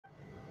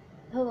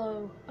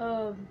Hello.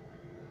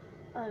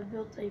 I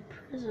built a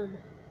prison,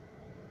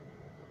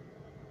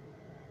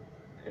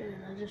 and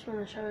I just want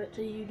to show it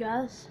to you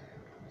guys.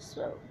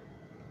 So,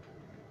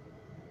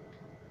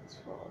 let's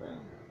fall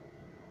down.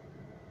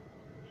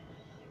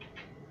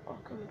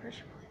 Walk on the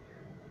pressure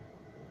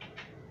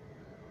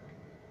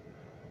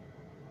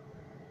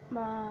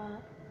plate.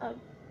 I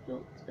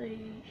built a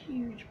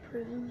huge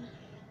prison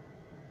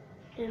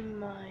in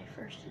my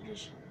first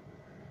edition.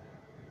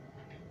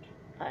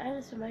 I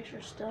added some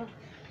extra stuff,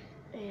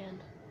 and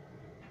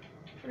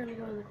we're gonna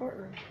go in the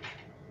courtroom.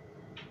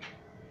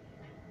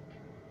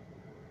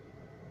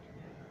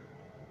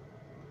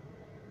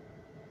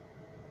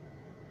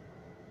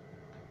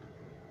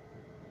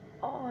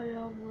 I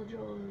am the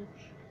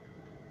judge.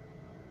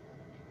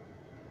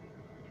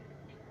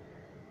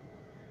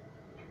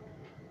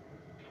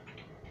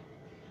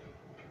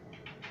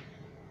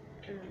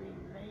 And I mean,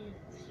 man,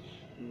 it's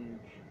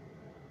huge.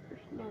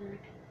 There's another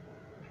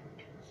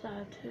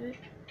side to it.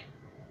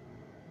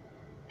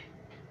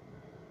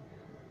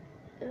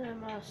 And then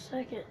my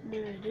second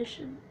new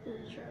edition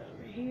is right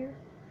over here.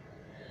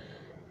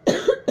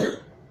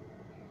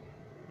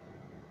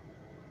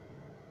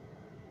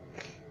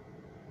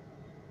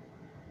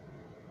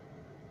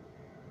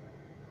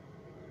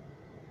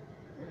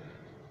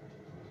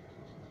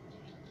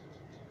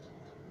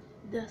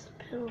 Death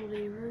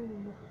penalty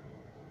room.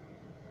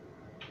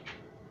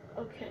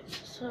 Okay,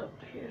 so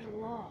here's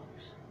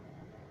logs.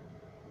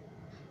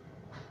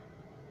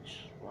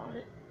 Just light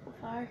it on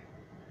fire,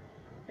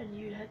 and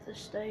you'd have to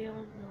stay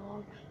on the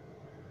logs,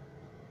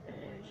 and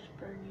it would just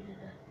burn you to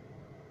death.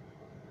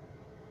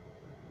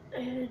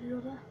 And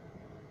you'll die.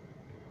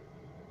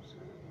 So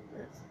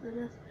that's the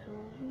death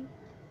penalty.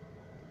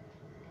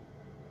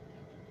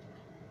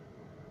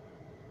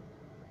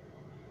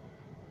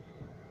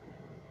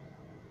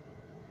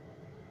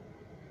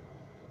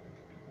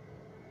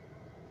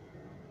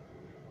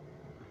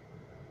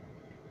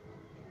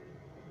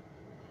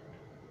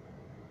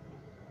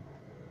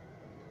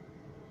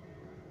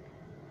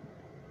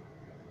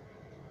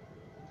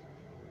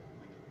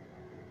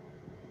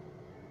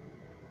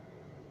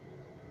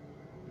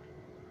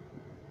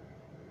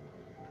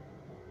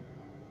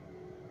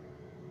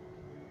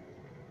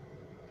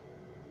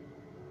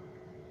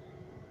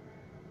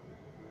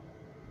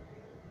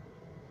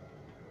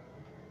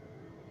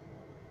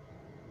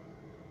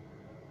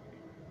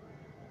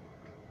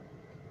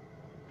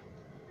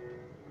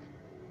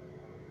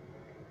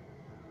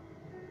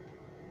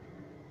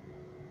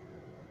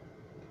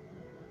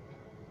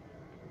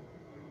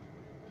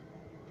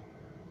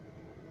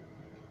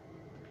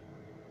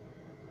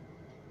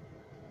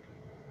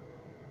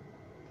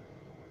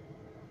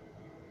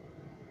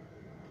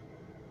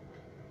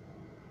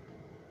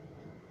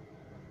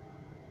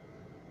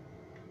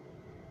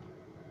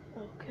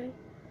 Okay.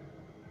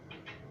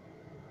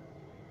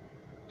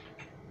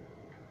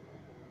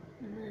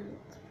 And then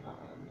let's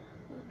find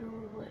the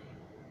doorway.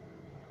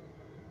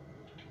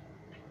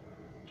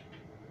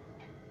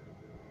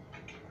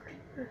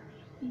 Creeper,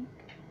 speak.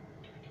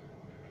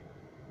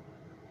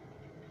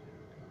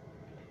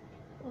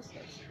 What's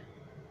this?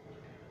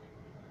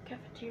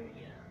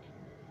 Cafeteria.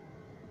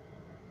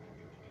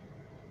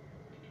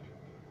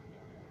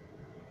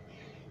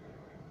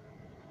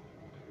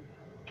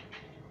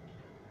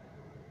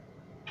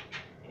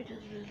 It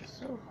has been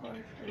so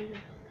hard for me to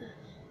build this.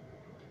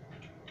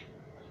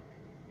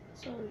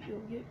 So you'll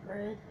get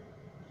bread.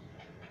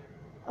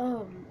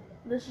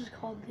 This is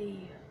called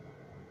the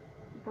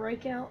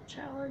Breakout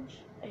Challenge,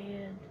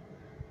 and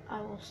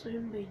I will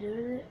soon be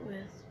doing it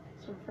with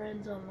some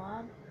friends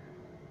online.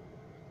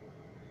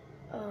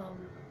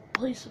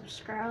 Please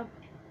subscribe.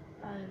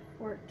 I've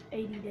worked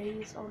 80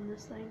 days on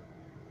this thing.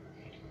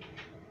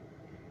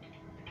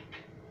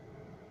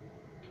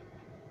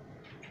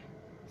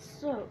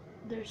 So,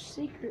 there's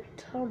secret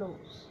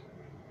tunnels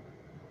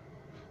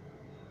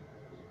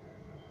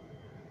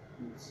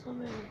in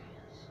some areas.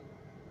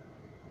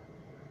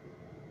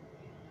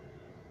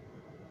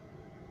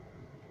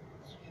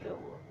 Let's go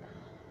up.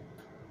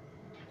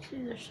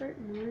 See, there's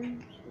certain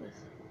rooms with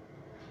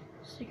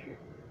secret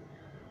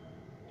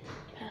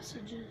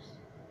passages.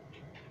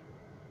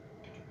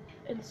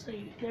 And so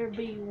there'd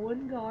be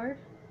one guard.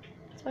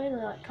 It's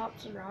mainly like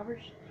cops and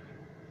robbers.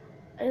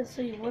 And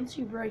see, once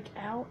you break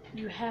out,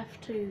 you have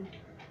to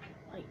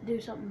like do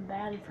something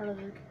bad in front of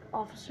the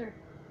officer.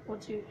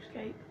 Once you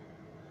escape,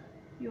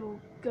 you'll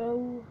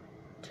go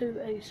to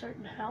a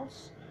certain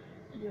house,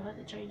 and you'll have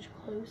to change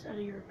clothes out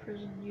of your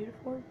prison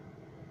uniform,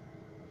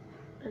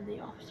 and the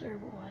officer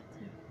will have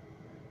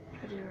to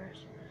try to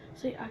arrest.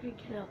 See, I can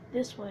get out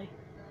this way.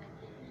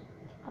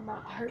 I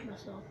might hurt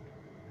myself,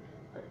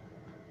 but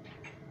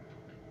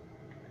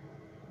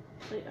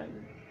see, I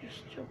can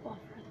just jump off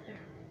right there.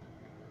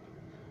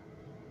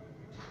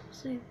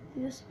 See,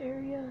 this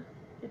area,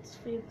 it's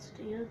fenced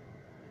in,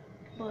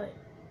 but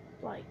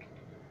like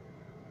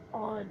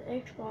on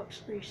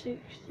Xbox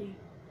 360,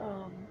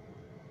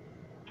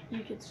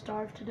 you can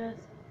starve to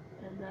death,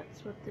 and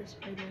that's what this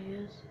mainly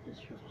is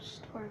you'll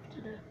starve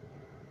to death.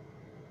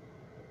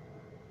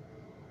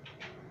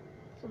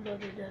 So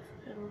another death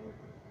penalty.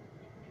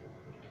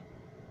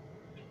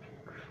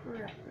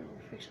 Crap,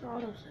 we're fixing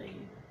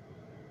autosave.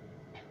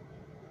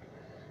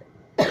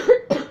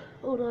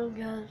 Hold on,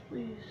 guys,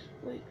 please.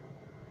 Wait.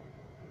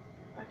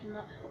 I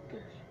cannot help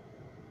this.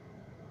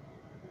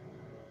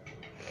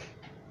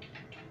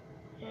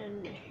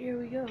 And here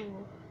we go.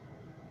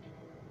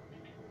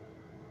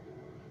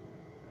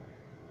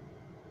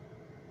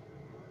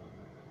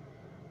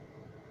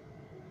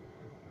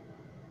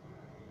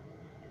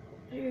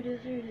 Here it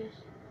is, here it is.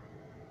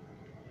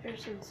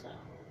 Here's some stuff.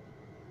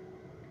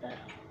 Now,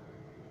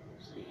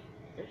 see,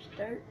 there's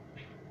dirt.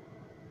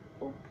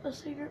 Oh, a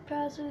secret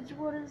passage,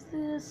 what is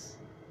this?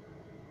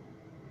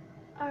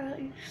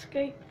 I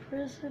escaped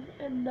prison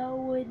and no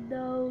one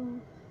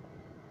knows.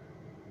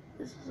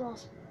 This is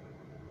awesome.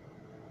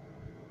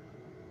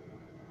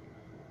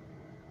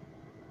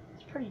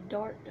 It's pretty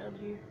dark down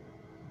here.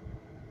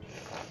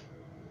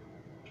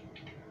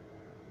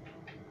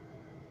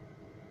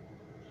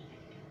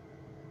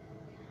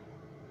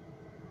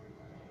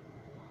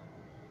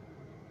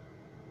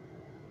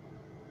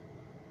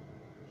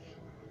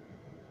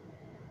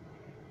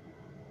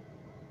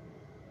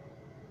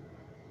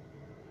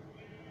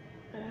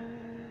 Uh,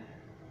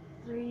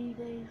 3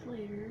 days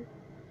later,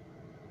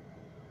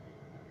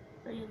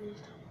 and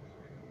these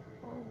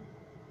tunnels. Oh.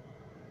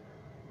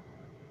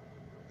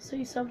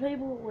 See, some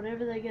people,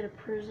 whenever they get a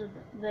prison,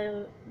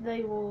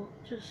 they will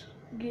just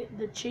get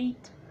the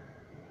cheat.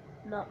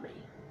 Not me.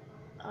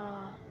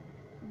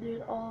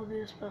 Did all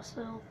this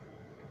myself.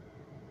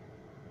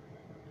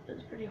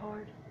 It's pretty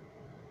hard.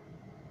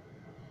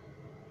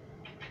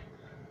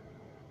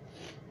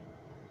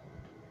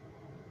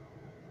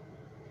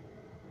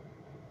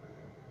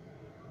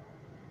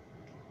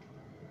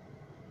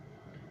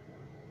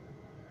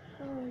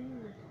 How are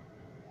you?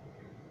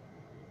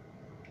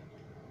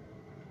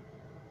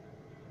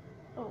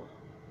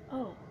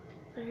 Oh,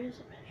 there is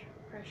a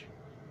pressure.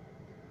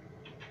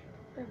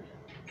 There we go.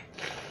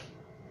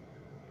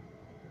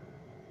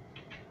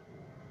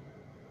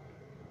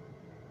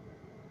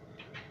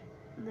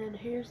 And then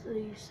here's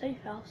the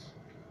safe house.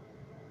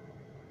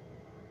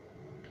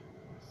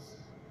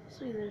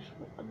 See, there's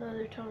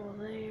another tunnel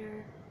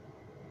there.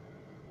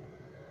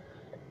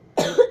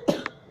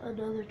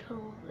 Another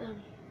tunnel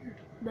down here.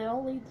 They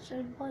all lead the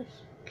same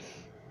place.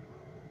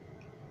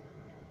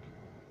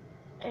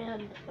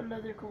 And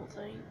another cool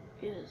thing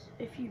is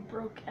if you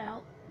broke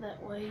out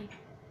that way,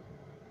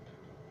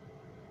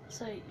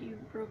 say you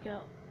broke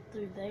out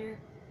through there,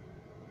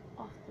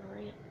 off the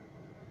ramp,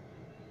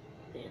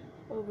 then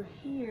over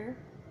here,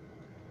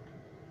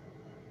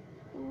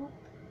 whoop,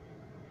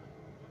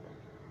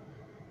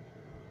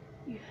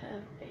 you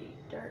have a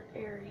dirt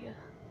area.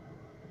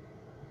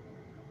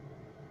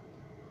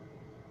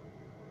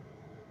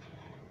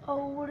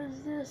 Oh, what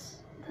is this?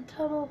 The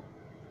tunnel.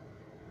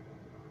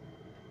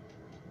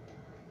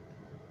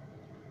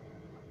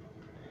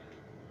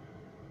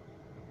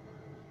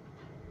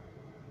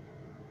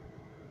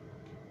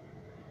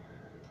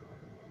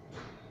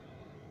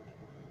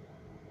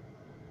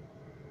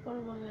 What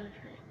am I gonna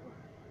trade for?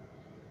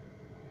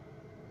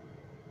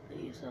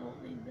 Please, I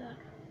don't need that.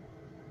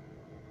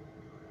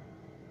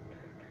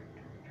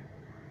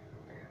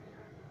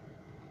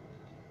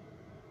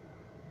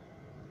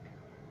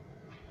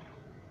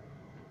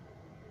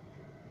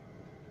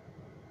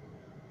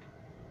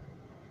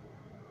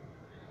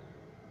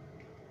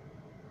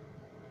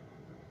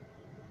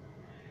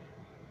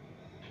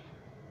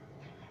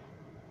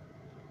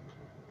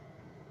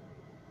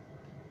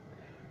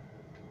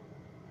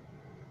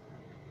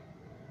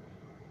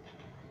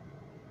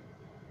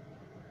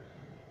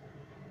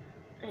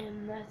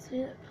 And that's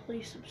it.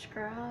 Please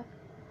subscribe,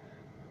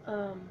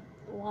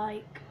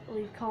 like,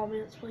 leave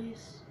comments,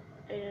 please,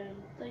 and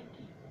thank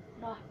you.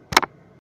 Bye.